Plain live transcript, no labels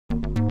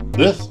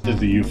This is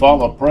the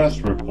Eufaula Press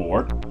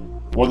Report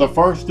for the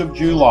 1st of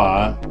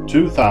July,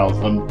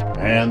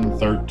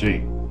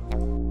 2013.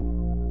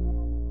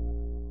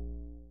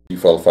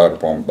 Eufaula Fire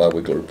Department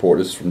Biweekly Report.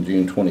 This is from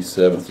June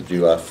 27th to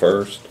July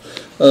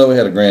 1st. We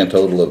had a grand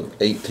total of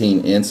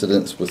 18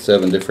 incidents with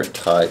 7 different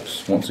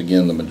types. Once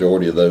again, the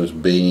majority of those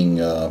being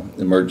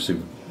emergency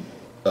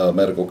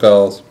medical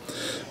calls.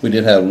 We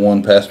did have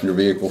one passenger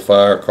vehicle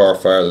fire, car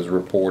fire. There's a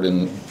report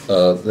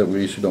that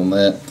we issued on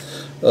that.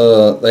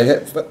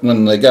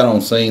 When they got on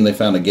scene, they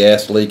found a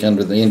gas leak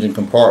under the engine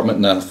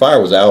compartment. Now, the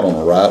fire was out on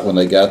the right when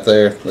they got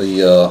there.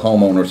 The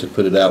homeowners had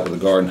put it out with a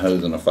garden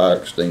hose and a fire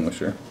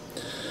extinguisher.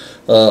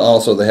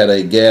 Also, they had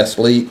a gas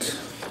leak,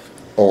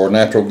 or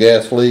natural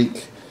gas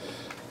leak,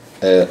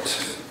 at,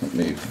 let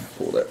me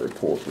pull that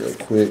report real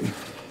quick.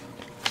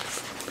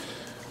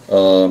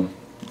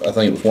 I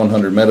think it was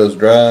 100 Meadows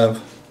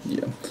Drive,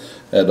 yeah,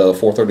 at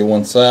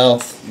 431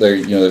 South. There,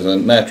 there's a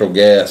natural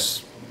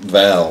gas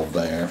valve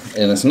there,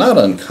 and it's not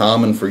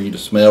uncommon for you to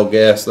smell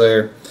gas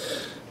there.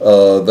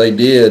 They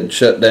did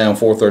shut down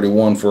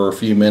 431 for a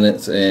few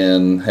minutes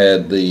and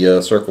had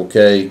the Circle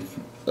K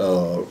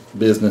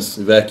business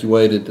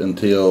evacuated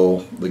until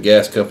the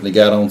gas company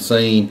got on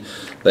scene.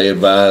 They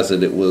advised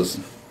that it was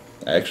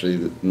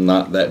actually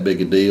not that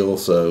big a deal,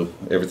 so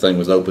everything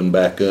was opened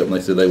back up, and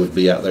they said they would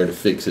be out there to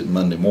fix it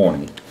Monday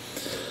morning.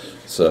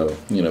 So,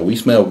 we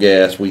smell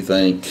gas, we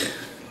think,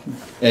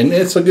 and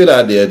it's a good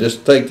idea.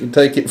 Just take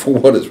it for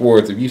what it's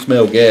worth. If you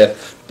smell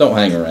gas, don't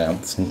hang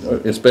around,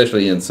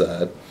 especially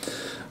inside.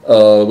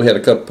 We had a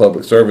couple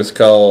public service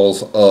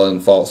calls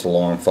and false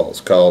alarm,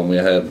 false call, and we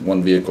had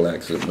one vehicle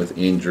accident with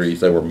injuries.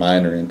 They were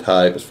minor in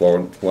type as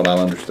far as what I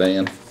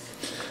understand,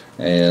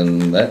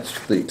 and that's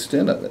the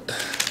extent of it.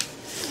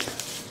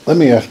 Let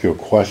me ask you a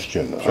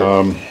question.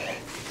 Sure.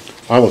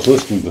 I was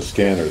listening to the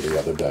scanner the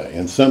other day,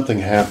 and something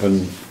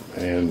happened,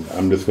 and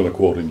I'm just going to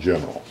quote in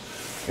general.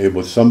 It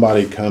was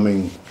somebody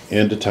coming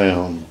into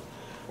town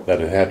that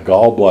had had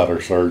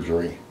gallbladder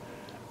surgery,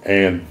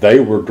 and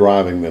they were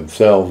driving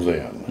themselves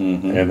in,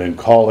 and then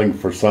calling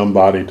for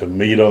somebody to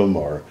meet them,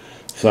 or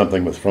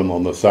something was from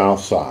on the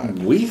south side.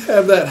 We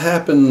have that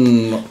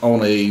happen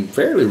on a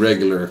fairly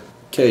regular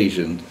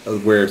occasion,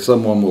 where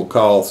someone will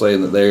call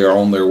saying that they are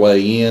on their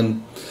way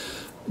in.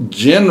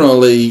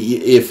 Generally,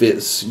 if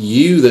it's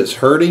you that's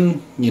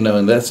hurting,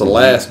 and that's a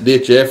last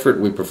ditch effort,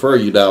 we prefer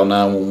you dial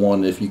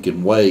 911. If you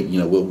can wait,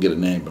 we'll get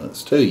an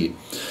ambulance to you.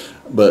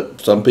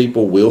 But some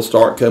people will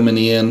start coming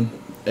in,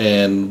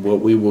 and what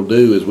we will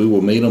do is we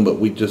will meet them,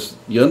 but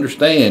you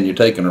understand you're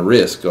taking a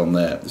risk on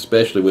that,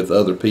 especially with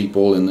other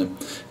people, and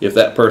if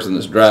that person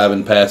that's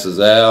driving passes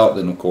out,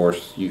 then of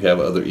course you have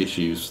other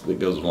issues that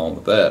goes along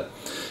with that.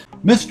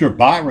 Mr.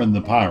 Byron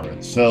the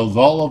Pirate sells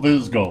all of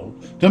his gold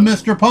to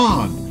Mr.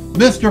 Pond.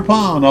 Mr.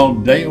 Pond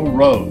on Dale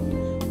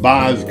Road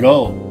buys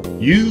gold,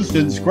 used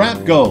and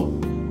scrap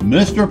gold.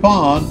 Mr.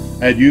 Pond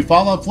at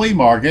Eufaula Flea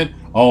Market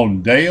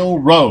on Dale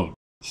Road.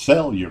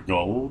 Sell your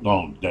gold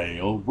on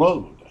Dale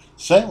Road.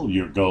 Sell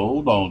your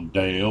gold on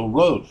Dale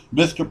Road.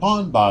 Mr.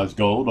 Pond buys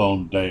gold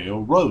on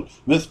Dale Road.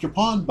 Mr.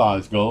 Pond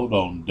buys gold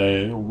on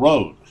Dale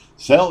Road.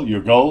 Sell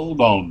your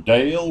gold on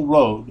Dale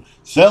Road.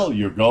 Sell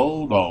your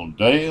gold on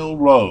Dale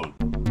Road.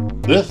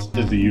 This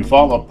is the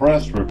Eufaula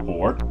Press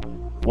Report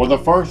for the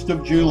 1st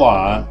of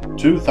July,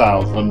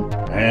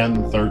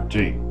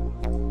 2013.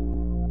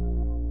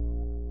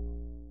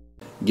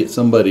 Get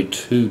somebody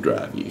to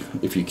drive you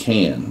if you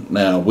can.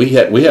 Now, we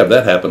have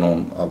that happen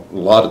on a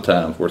lot of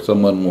times, where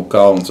someone will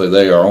call and say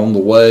they are on the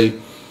way,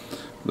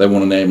 they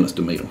want an ambulance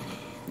to meet them,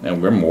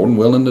 and we're more than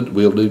willing to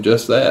we'll do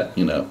just that,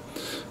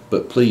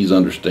 but please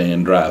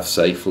understand, drive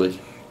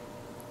safely.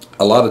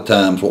 A lot of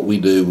times what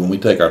we do when we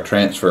take our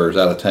transfers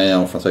out of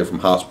town, from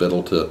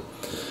hospital to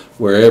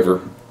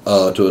wherever,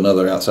 to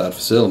another outside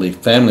facility,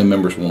 family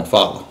members want to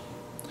follow.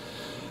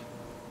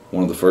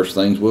 One of the first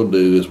things we'll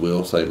do is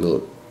we'll say,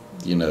 look,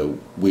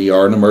 we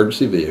are an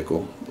emergency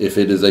vehicle. If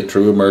it is a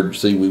true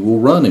emergency, we will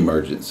run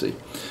emergency.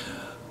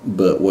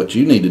 But what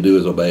you need to do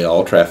is obey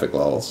all traffic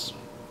laws.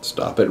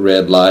 Stop at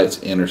red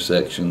lights,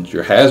 intersections.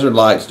 Your hazard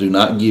lights do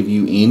not give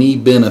you any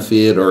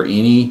benefit or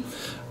any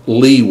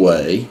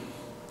leeway.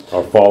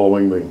 Are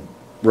following me.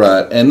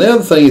 Right. And the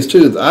other thing is,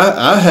 too,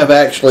 I have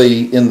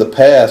actually in the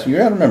past, you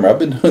got to remember, I've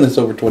been doing this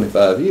over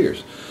 25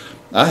 years.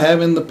 I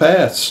have in the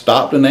past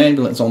stopped an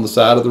ambulance on the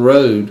side of the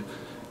road,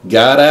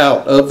 got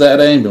out of that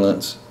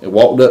ambulance, and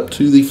walked up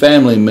to the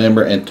family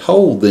member and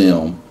told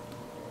them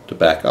to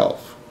back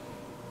off.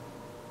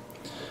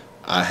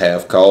 I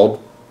have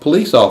called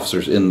police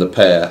officers in the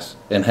past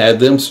and had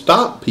them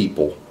stop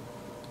people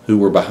who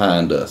were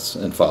behind us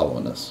and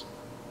following us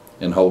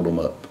and hold them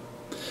up.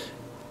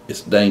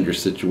 It's a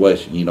dangerous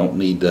situation. You don't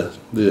need to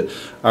do it.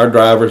 Our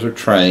drivers are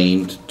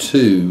trained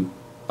to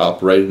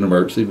operate in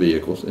emergency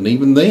vehicles, and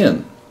even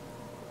then,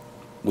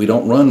 we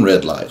don't run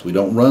red lights. We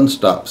don't run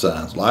stop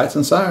signs. Lights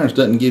and sirens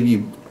doesn't give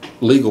you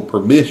legal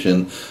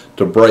permission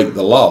to break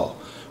the law.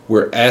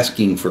 We're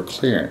asking for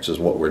clearance is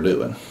what we're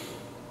doing.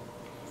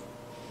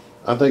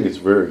 I think it's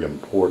very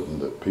important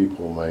that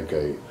people make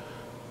a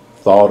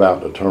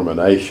thought-out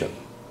determination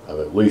of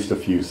at least a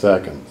few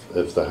seconds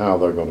as to how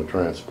they're going to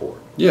transport.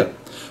 Yeah.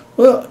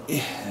 Well,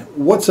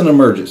 what's an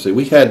emergency?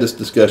 We had this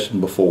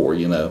discussion before,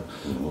 you know.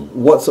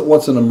 What's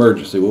an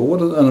emergency? Well, what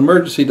an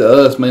emergency to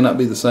us may not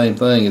be the same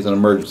thing as an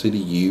emergency to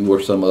you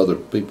or some other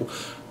people.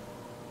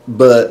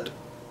 But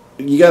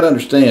you got to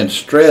understand,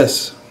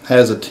 stress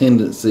has a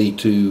tendency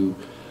to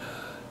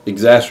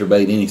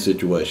exacerbate any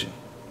situation.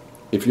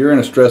 If you're in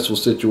a stressful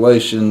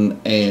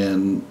situation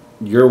and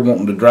you're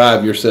wanting to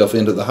drive yourself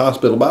into the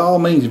hospital, by all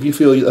means, if you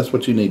feel that's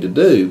what you need to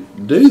do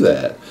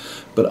that.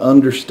 But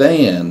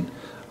understand,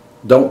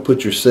 don't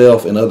put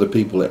yourself and other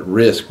people at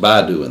risk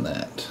by doing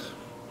that.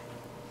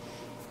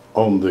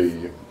 On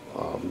the,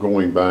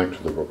 going back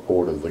to the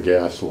report of the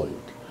gas leak,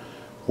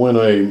 when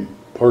a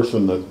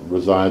person that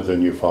resides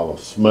in Eufaula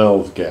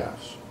smells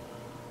gas,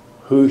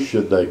 who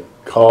should they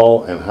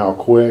call and how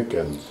quick?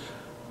 And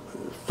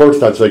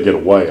first I'd say get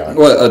away.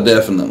 Well,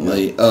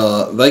 definitely.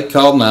 They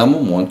call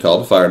 911, call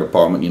the fire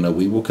department. You know,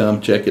 we will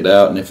come check it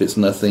out, and if it's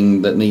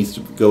nothing that needs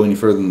to go any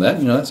further than that,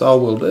 you know, that's all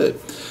we'll do.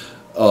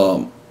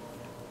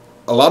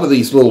 A lot of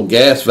these little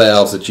gas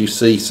valves that you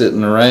see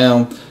sitting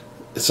around,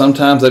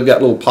 sometimes they've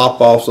got little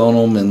pop-offs on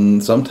them,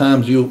 and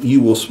sometimes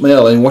you will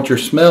smell, and what you're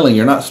smelling,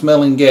 you're not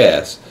smelling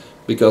gas,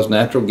 because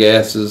natural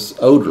gas is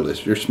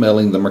odorless. You're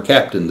smelling the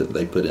mercaptan that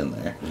they put in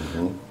there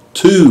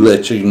to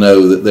let you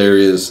know that there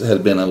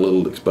had been a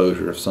little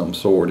exposure of some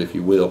sort, if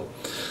you will.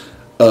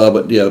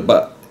 But yeah,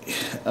 but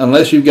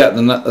unless you've got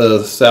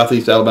the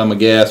Southeast Alabama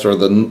Gas or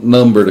the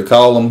number to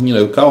call them, you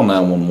know, call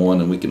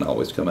 911, and we can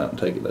always come out and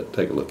take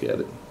a look at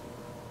it.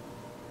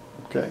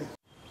 Okay.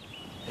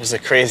 It was the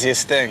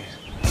craziest thing.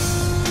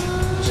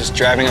 I was just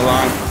driving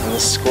along, and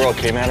this squirrel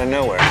came out of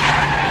nowhere.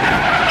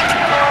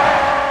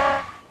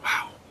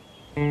 Wow.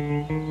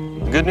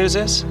 The good news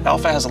is,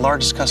 Alpha has the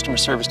largest customer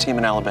service team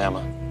in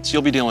Alabama. So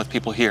you'll be dealing with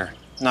people here,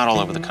 not all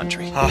over the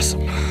country.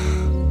 Awesome.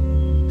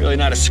 Really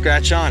not a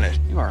scratch on it.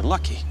 You are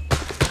lucky.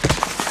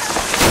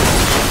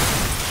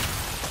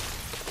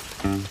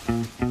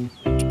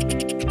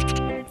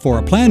 For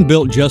a plan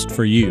built just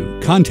for you,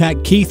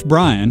 contact Keith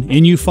Bryan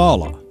in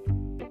Eufaula.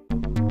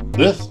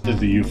 This is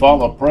the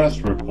Eufaula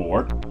Press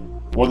Report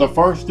for the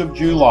 1st of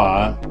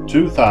July,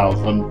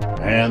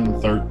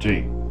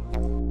 2013.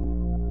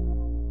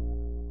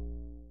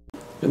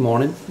 Good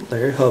morning,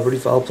 Larry Hubbard,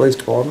 Eufaula Police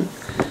Department.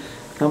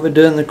 I'll be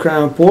doing the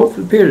crime report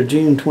for the period of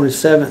June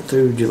 27th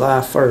through July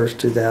 1st,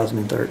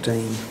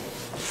 2013.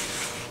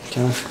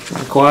 Kind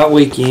of a quiet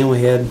weekend.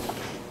 We had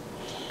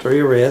 3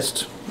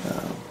 arrests.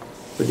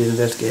 We did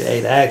investigate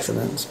 8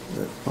 accidents,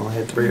 but only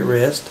had 3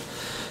 arrests.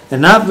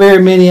 And not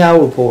very many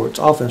reports,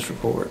 offense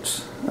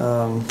reports.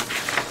 Of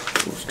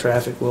course,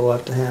 traffic we'll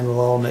have to handle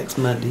all next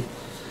Monday,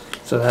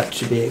 so that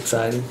should be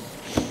exciting.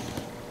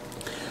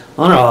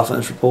 On our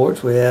offense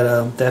reports, we had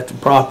theft of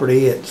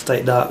property at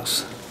State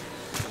Docks.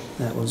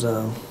 That was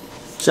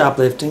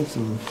shoplifting,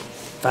 some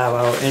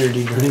 5-hour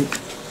energy drink.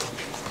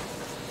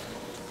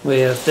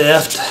 We had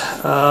theft,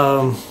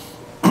 not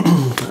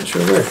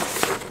sure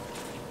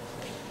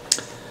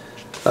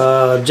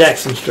where.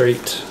 Jackson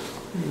Street,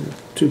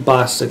 2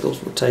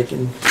 bicycles were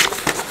taken.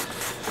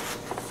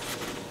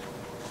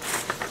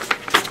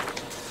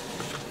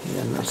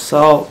 And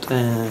assault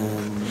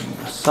on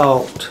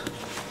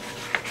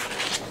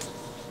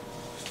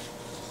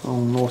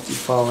North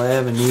Eufaula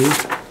Avenue.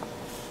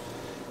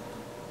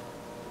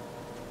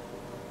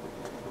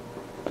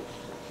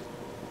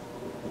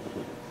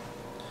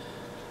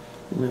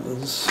 And it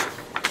was,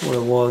 what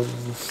it was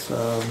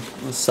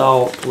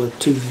assault with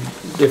 2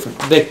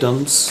 different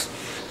victims.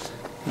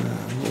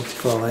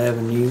 North Eufaula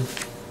Avenue.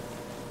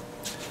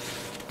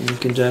 In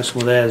conjunction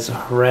with that is a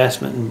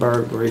harassment and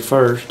burglary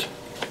first.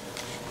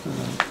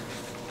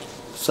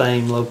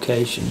 Same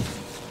location.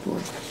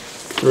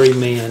 3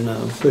 men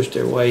pushed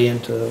their way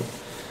into a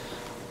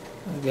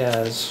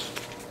guy's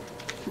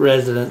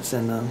residence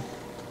and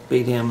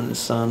beat him and his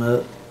son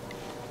up.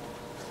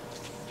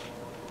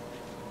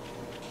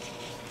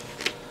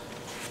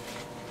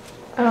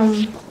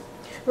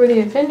 Were the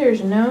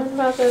offenders known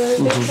about the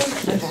victims?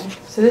 Yes. Okay,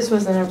 so this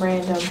wasn't a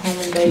random home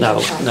invasion? No,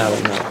 type no,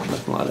 thing. no,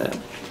 nothing like that.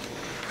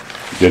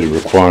 Did it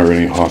require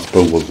any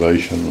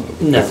hospitalization of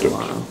the No, victims?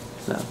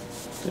 no.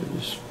 They're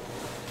just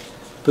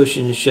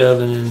pushing and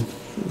shoving and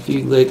a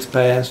few licks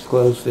passed,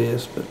 closed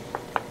fists, but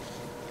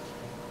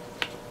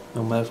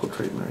no medical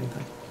treatment or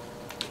anything.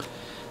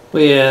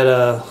 We had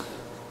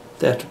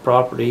theft of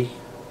property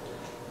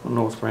on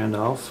North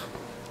Randolph.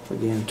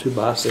 Again, 2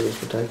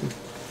 bicycles were taken.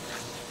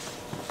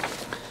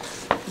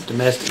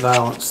 Domestic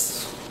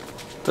violence,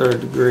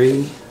 3rd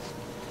degree,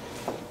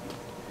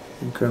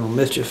 and criminal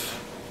mischief,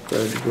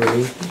 3rd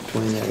degree,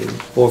 between a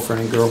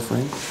boyfriend and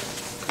girlfriend.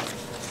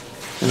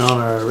 And on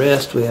our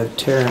arrest, we have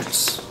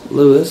Terrence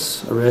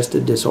Lewis,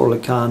 arrested, disorderly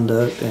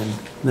conduct, and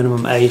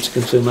minimum age to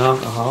consume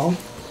alcohol.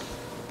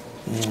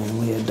 And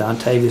we had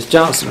Dontavius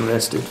Johnson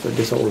arrested for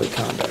disorderly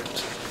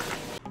conduct.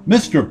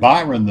 Mr.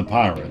 Byron the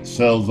Pirate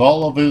sells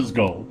all of his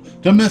gold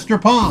to Mr.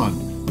 Pond.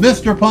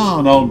 Mr.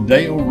 Pond on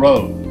Dale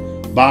Road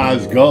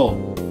buys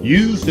gold,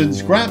 used and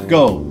scrap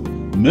gold.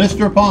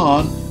 Mr.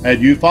 Pond at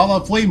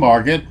Eufaula Flea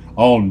Market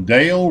on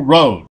Dale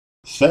Road.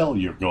 Sell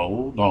your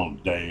gold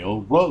on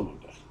Dale Road.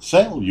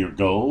 Sell your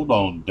gold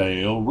on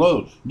Dale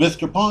Road.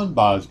 Mr. Pond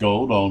buys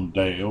gold on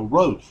Dale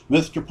Road.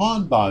 Mr.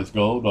 Pond buys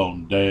gold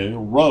on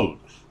Dale Road.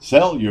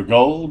 Sell your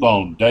gold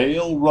on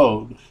Dale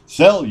Road.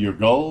 Sell your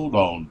gold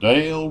on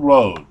Dale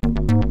Road.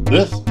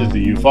 This is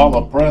the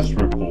Eufaula Press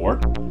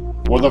Report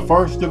for the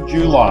 1st of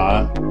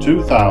July,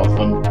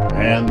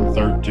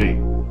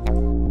 2013.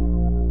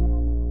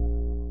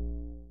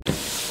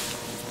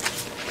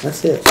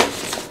 That's it.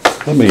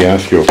 Let me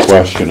ask you a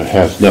question. It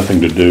has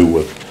nothing to do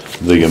with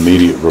the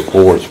immediate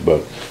reports,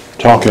 but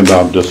talking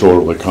about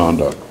disorderly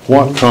conduct.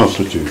 What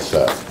constitutes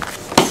that?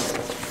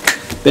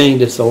 Being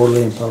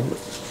disorderly in public.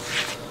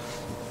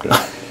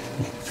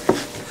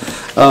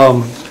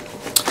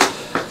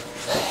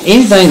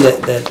 Anything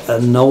that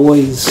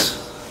annoys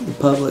the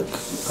public,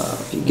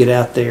 if you get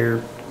out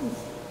there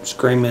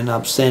screaming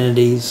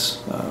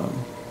obscenities,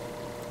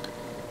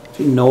 if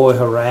you annoy,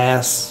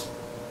 harass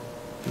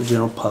the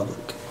general public.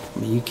 I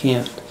mean, you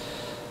can't,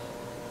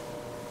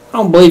 I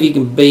don't believe you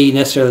can be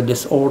necessarily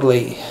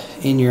disorderly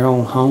in your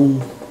own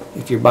home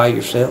if you're by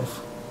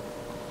yourself.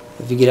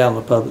 If you get out on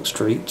the public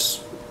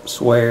streets,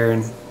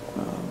 swearing,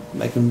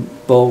 making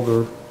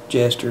vulgar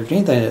gestures,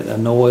 anything that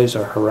annoys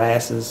or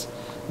harasses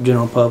the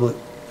general public,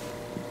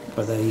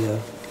 or they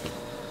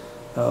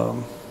are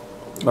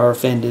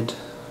offended,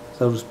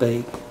 so to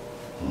speak,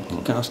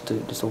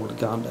 constitute disorderly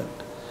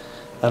conduct.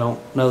 I don't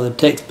know the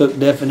textbook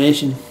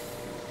definition,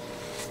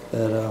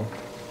 but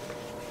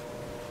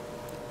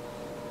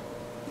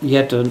you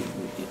have to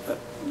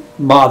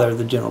bother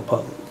the general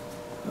public.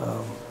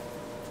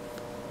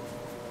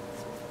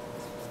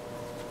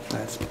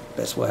 That's the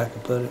best way I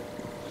can put it.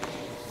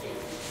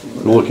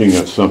 Looking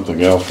at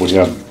something else, we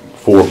have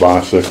 4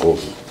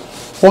 bicycles.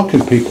 What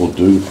can people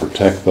do to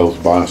protect those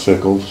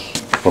bicycles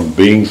from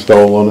being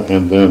stolen,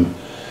 and then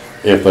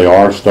if they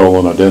are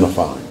stolen,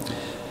 identifying?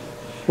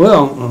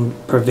 Well,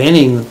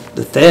 preventing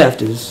the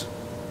theft is,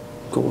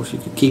 of course, you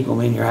could keep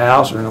them in your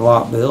house or in a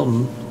locked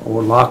building,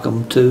 or lock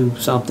them to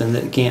something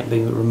that can't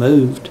be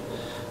removed,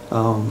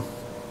 and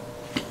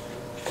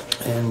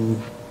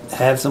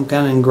have some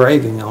kind of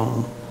engraving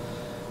on them.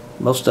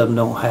 Most of them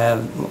don't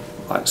have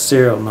like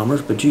serial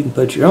numbers, but you can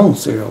put your own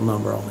serial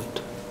number on it.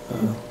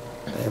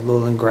 They have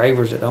little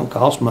engravers that don't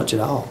cost much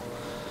at all.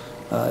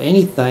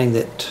 Anything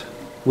that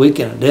we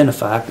can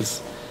identify,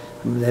 because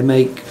they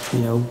make, you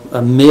know,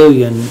 1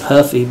 million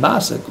Huffy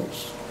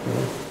bicycles.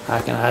 How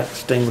can I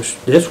distinguish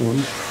this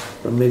one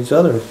from these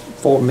other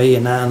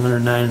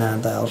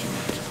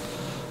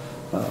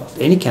 4,999,000?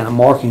 Any kind of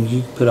markings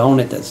you put on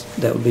it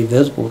that would be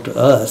visible to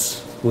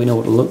us, we know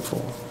what to look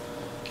for.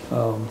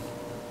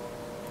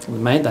 The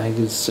main thing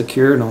is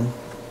securing them.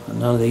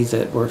 None of these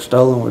that were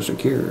stolen were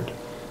secured.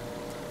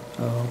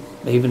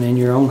 Even in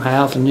your own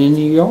house and in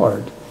your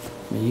yard.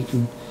 I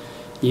mean,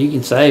 you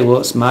can say, well,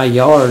 it's my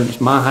yard and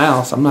it's my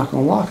house, I'm not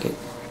going to lock it.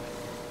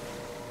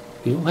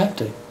 You don't have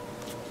to.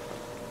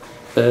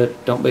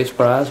 But don't be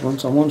surprised when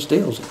someone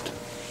steals it.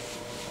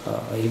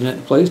 Even at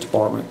the police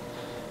department,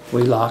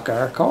 we lock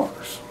our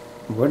cars.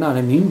 We're not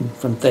immune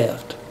from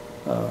theft,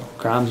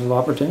 crimes of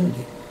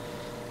opportunity.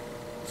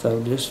 So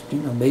just, you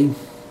know, be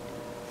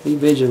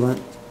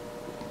vigilant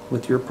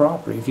with your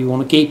property. If you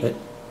want to keep it,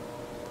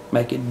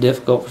 make it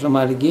difficult for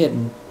somebody to get,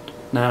 and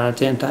 9 out of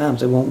 10 times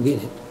they won't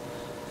get it.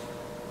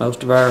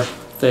 Most of our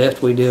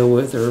theft we deal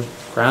with are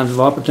crimes of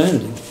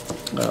opportunity.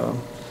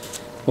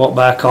 Walk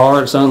by a car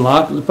that's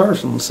unlocked with a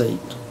person on the seat.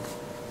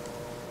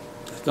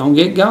 It's going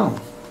to get gone.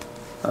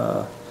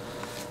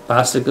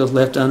 Bicycles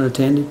left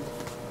unattended.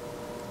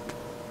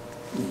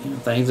 You know,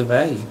 things of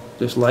value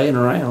just laying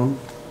around,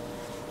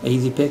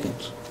 easy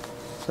pickings.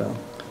 So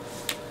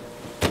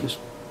just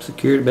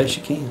secure it the best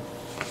you can.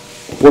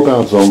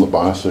 Whereabouts on the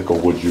bicycle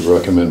would you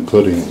recommend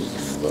putting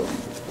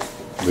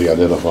the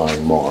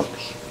identifying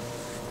marks?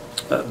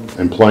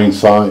 In plain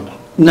sight?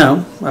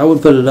 No, I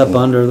would put it up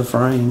under the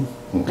frame.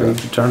 Okay. Or you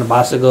could turn the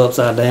bicycle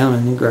upside down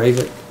and engrave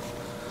it.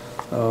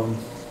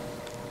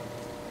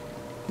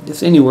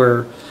 Just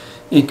anywhere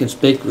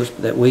inconspicuous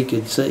that we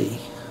could see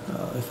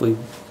if we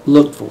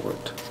looked for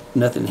it.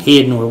 Nothing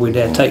hidden where we'd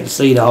have to take the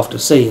seat off to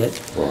see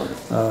it. Right.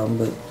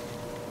 But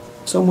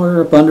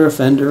somewhere up under a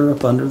fender,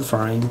 up under the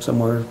frame,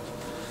 somewhere,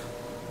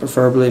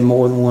 preferably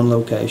more than one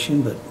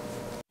location. But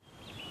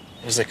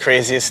It was the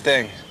craziest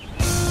thing.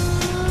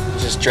 I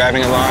was just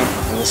driving along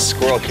and this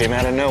squirrel came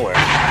out of nowhere.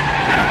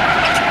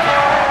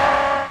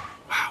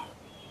 Wow.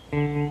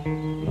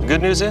 The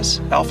good news is,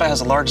 Alpha has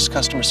the largest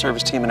customer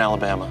service team in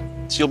Alabama.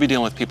 So you'll be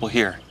dealing with people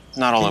here,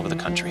 not all over the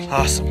country.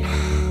 Awesome.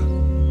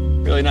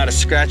 Really not a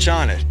scratch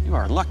on it. You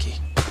are lucky.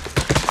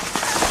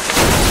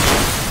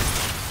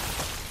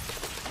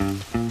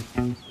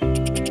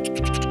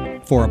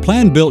 For a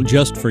plan built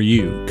just for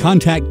you,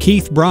 contact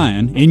Keith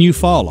Bryan in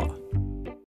Eufaula.